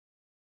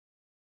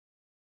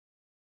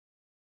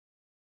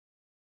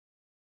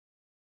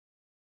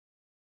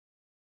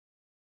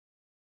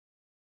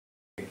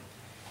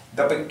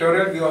The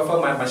pictorial view of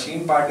a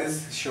machine part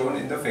is shown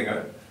in the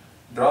figure.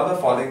 Draw the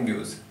following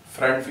views: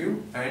 front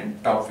view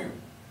and top view.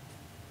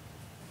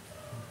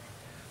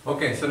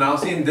 Okay, so now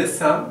see, in this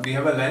sum we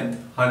have a length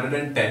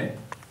 110,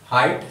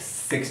 height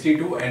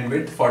 62 and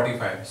width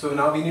 45. So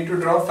now we need to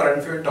draw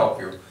front view and top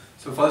view.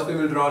 So first we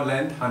will draw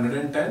length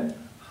 110,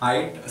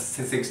 height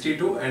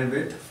 62 and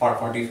width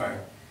 45.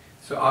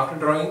 So after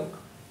drawing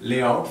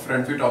layout,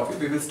 front view, top view,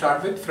 we will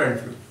start with front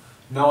view.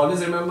 Now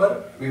always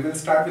remember, we will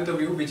start with a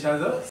view which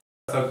has a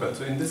circle.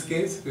 So in this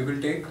case we will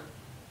take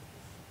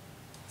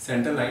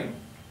center line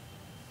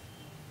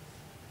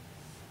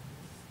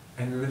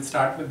and we will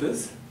start with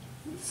this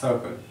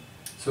circle.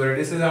 So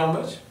radius is how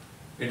much?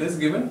 It is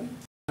given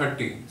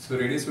 30. So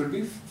radius will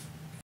be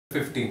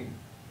 15.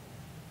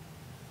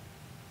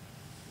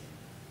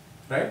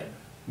 Right?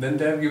 Then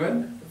they have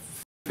given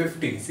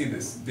 50. See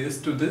this. This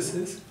to this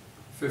is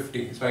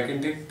 50. So I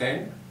can take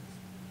 10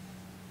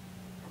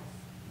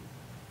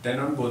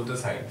 on both the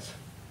sides.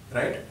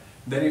 Right?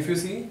 Then if you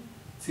see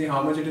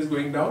how much it is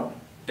going down?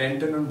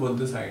 10 on both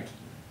the sides.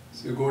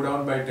 So you go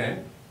down by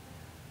 10.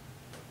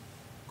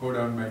 Go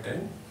down by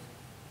 10.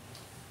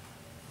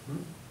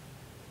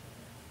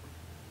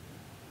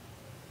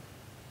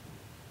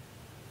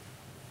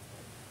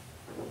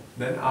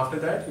 Then after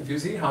that, if you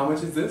see how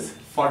much is this?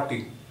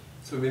 40.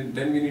 So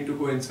then we need to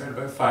go inside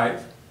by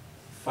 5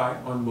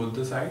 on both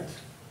the sides.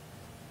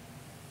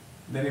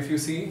 Then if you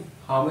see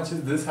how much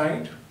is this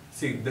height,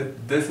 see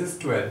that this is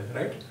 12,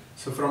 right?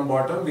 So from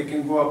bottom we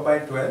can go up by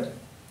 12.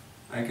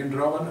 I can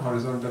draw one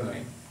horizontal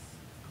line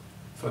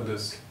for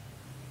this.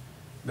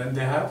 Then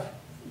they have,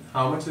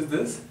 how much is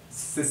this?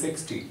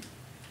 60.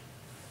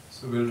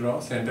 So we'll draw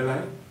center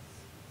line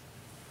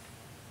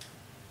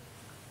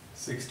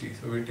 60.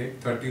 So we take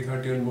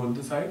 30 on both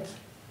the sides,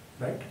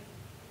 right?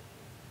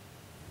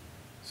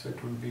 So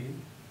it would be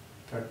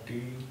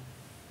 30,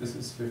 this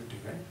is 50,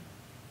 right?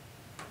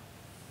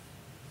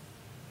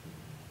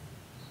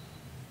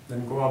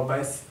 Then go up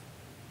by,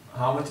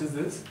 how much is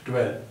this?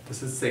 12.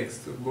 This is 6.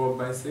 So go up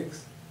by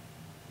 6.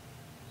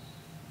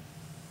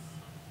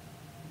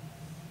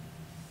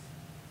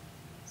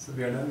 So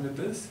we are done with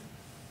this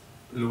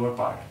lower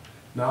part.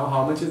 Now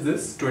how much is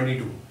this?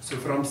 22. So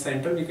from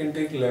center we can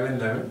take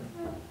 11.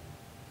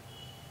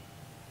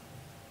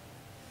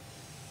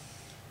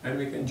 And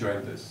we can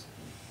join this.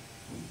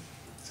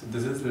 So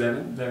this is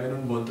 11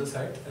 on both the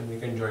sides and we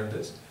can join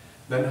this.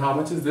 Then how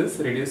much is this?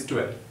 Radius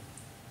 12.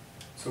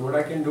 So what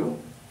I can do,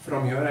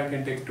 from here I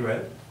can take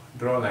 12,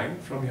 draw line.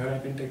 From here I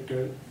can take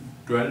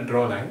 12,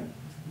 draw line.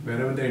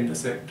 Wherever they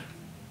intersect,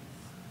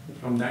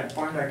 from that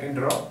point I can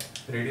draw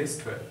radius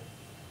 12.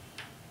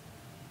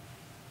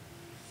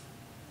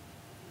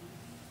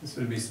 This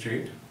will be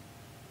straight.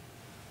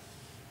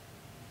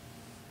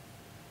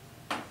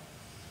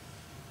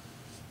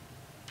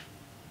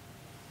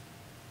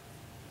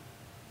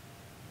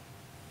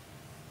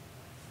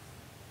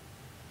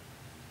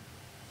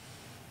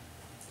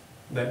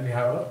 Then we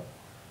have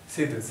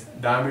see this,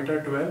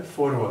 diameter 12,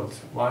 4 holes,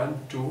 1,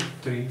 2,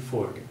 3,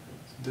 4. So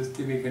this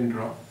thing we can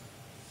draw,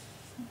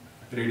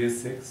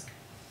 radius 6.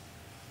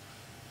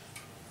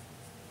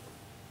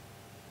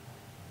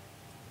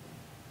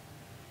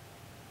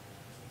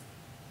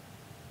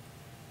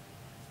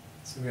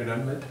 So we are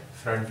done with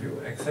front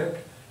view except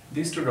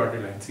these two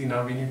dotted lines. See,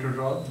 now we need to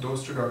draw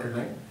those two dotted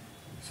lines.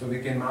 So we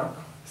can mark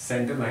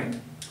center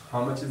line.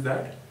 How much is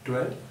that?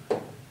 12.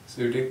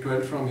 So you take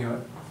 12 from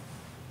here.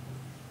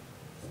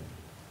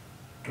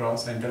 Draw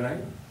center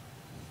line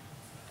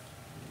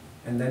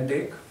and then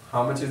take,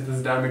 how much is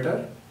this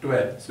diameter?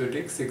 12. So you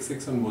take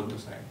 6 on both the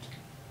sides.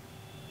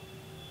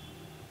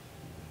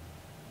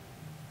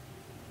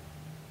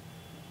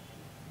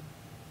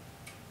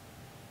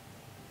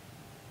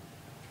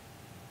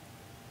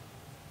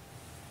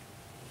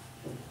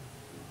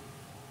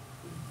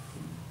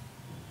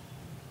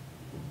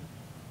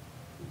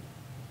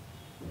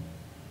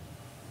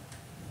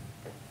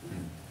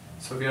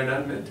 So we are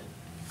done with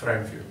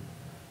front view.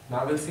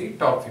 Now we'll see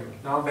top view.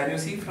 Now when you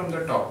see from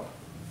the top,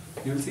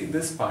 you will see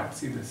this part,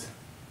 see this,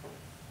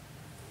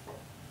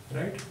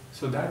 right?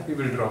 So that we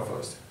will draw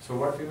first. So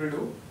what we will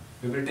do,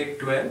 we will take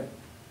 12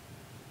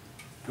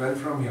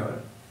 from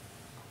here,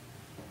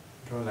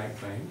 draw light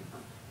line,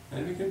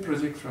 and we can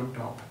project from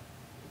top.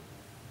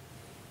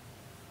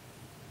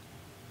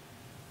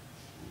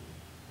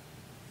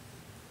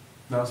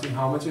 Now see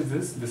how much is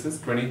this? This is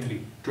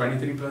 23.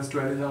 23 plus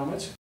 12 is how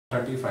much?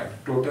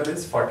 35. Total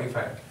is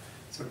 45.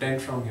 So 10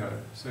 from here.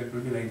 So it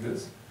will be like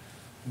this.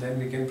 Then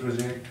we can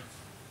project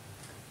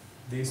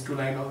these two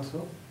lines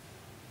also.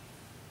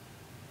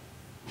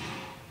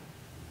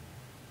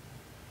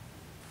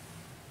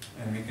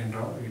 And we can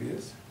draw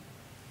radius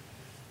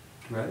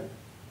 12.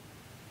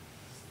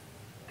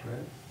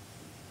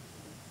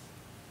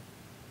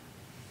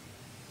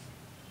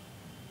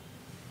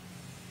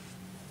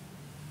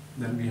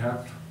 Then we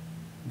have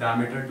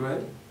diameter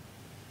 12.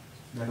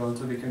 That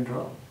also we can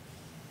draw.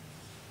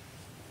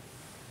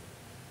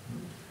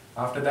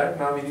 After that,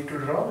 now we need to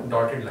draw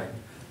dotted line.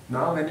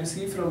 Now when you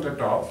see from the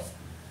top,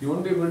 you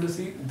won't be able to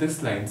see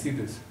this line, see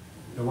this.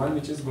 The one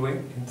which is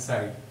going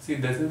inside. See,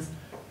 this is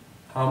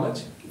how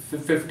much?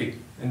 50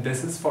 and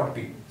this is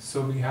 40.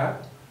 So we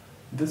have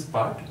this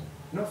part,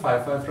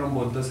 5 from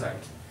both the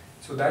sides.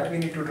 So that we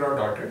need to draw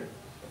dotted.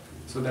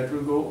 So that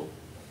will go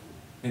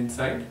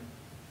inside.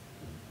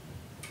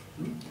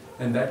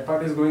 And that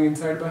part is going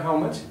inside by how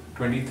much?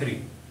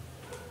 23.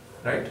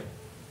 Right?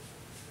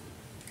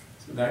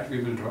 So that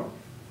we will draw.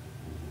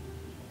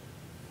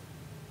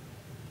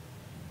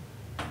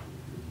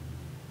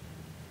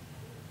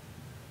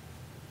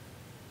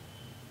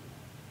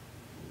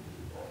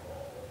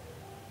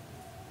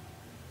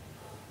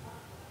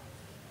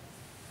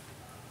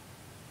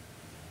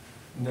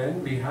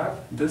 Then we have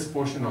this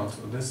portion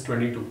also, this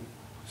 22.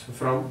 So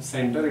from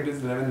center it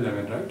is 11,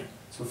 11, right?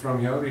 So from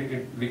here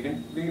we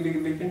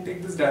can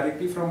take this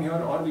directly from here,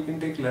 or we can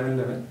take 11,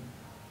 11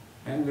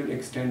 and we'll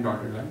extend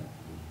dotted line.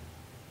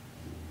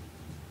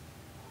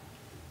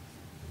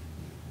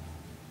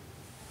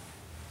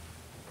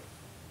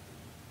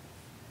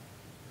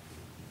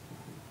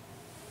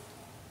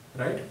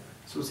 Right?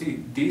 So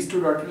see, these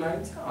two dotted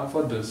lines are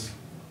for this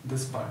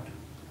part,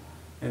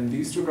 and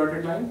these two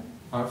dotted lines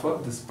are for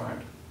this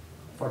part.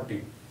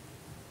 40,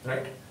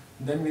 right?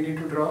 Then we need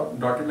to draw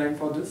dotted line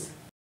for this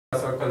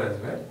circle as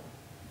well.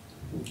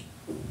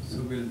 So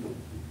we'll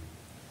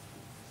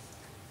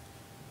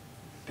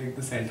take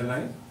the center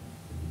line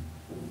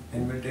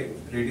and we'll take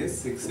radius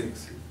 6,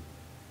 6.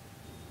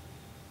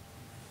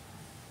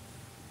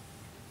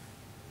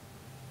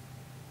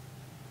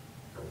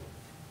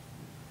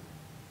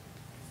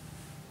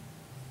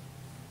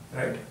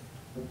 Right?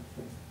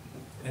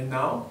 And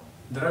now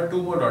there are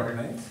two more dotted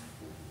lines.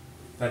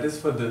 That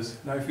is for this.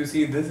 Now if you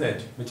see this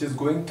edge, which is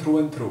going through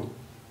and through,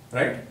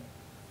 right?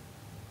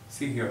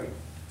 See here.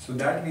 So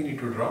that we need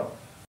to draw.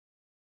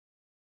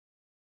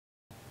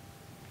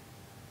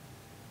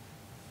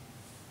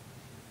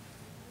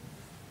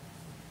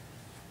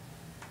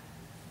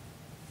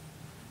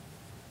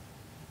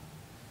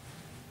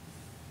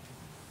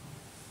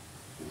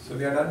 So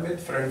we are done with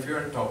front view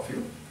and top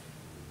view,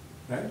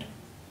 right?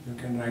 You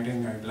can write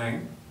in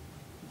guideline,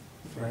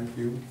 front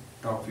view,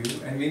 top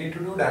view, and we need to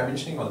do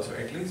dimensioning also.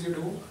 At least you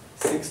do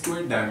 6 to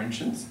 8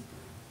 dimensions,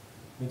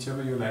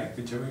 whichever you like,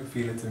 whichever you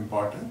feel it's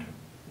important.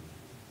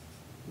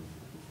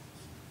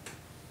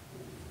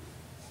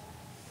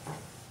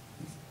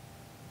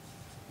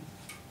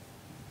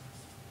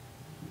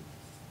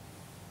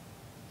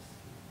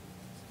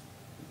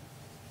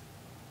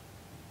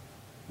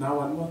 Now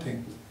one more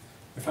thing,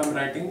 if I'm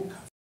writing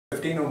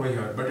 15 over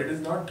here, but it is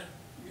not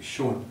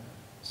shown,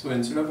 so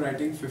instead of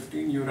writing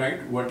 15, you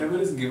write whatever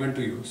is given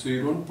to you. So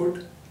you don't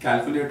put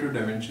calculated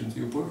dimensions,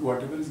 you put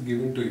whatever is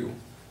given to you.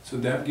 So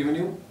they have given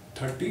you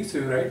 30, so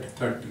you write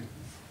 30.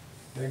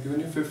 They have given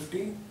you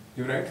 50,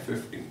 you write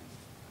 50.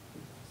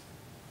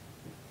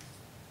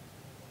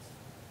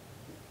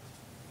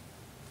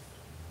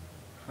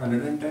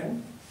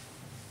 $110.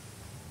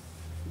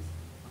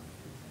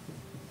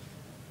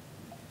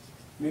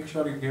 Make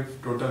sure you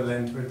give total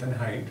length, width and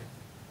height.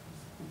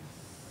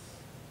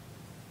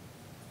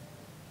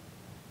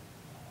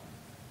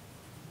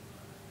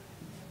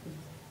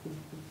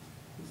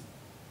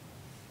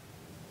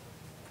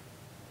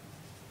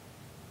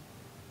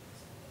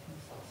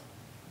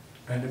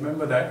 And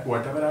remember that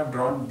whatever I have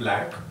drawn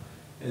black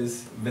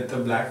is with a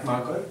black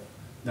marker,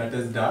 that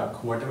is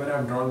dark. Whatever I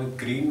have drawn with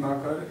green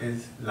marker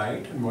is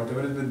light, and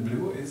whatever is with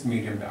blue is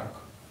medium dark.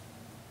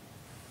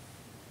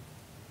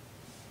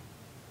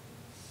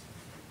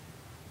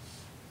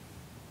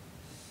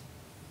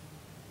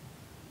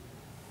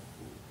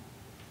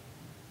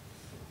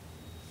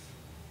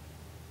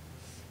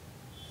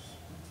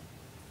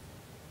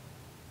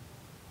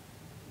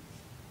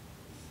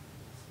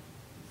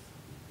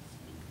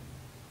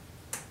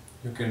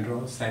 You can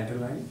draw center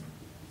line.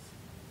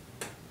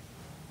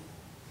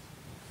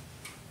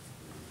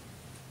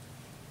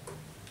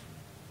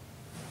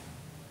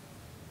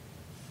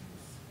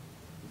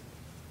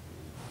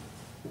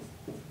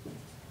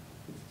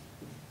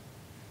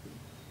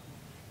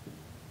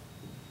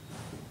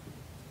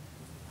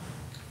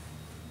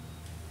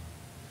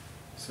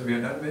 So we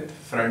are done with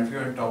front view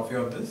and top view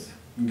of this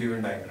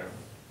given diagram.